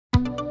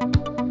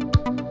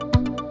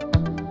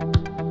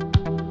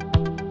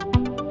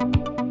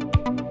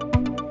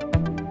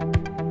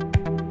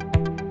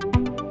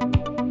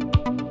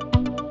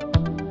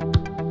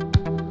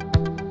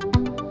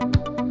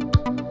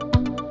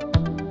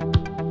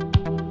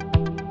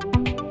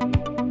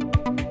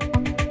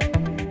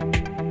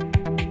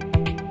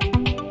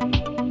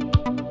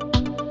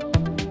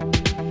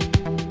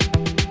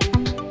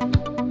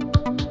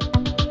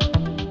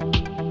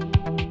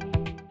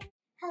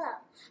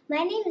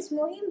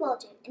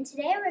Bolden, and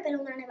today we're going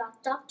to learn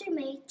about Dr.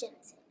 Mae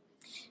Jemison.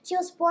 She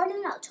was born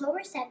on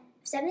October 17,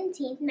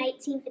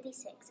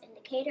 1956 in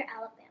Decatur,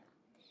 Alabama.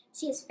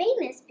 She is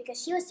famous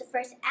because she was the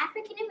first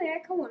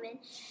African-American woman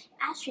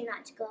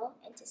astronaut to go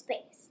into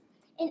space.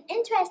 An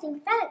interesting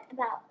fact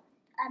about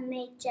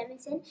Mae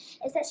Jemison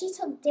is that she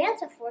took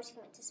dance before she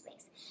went to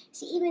space.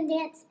 She even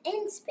danced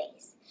in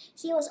space.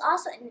 She was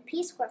also in the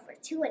Peace Corps for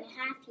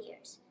 2.5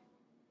 years.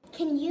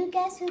 Can you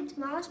guess who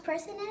tomorrow's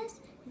person is?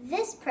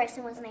 This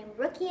person was named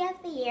Rookie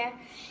of the Year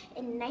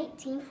in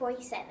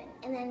 1947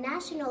 and the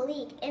National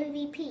League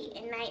MVP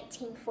in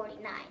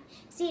 1949.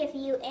 See if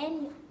you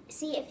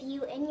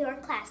and your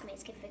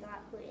classmates can figure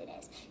out who it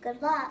is.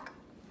 Good luck!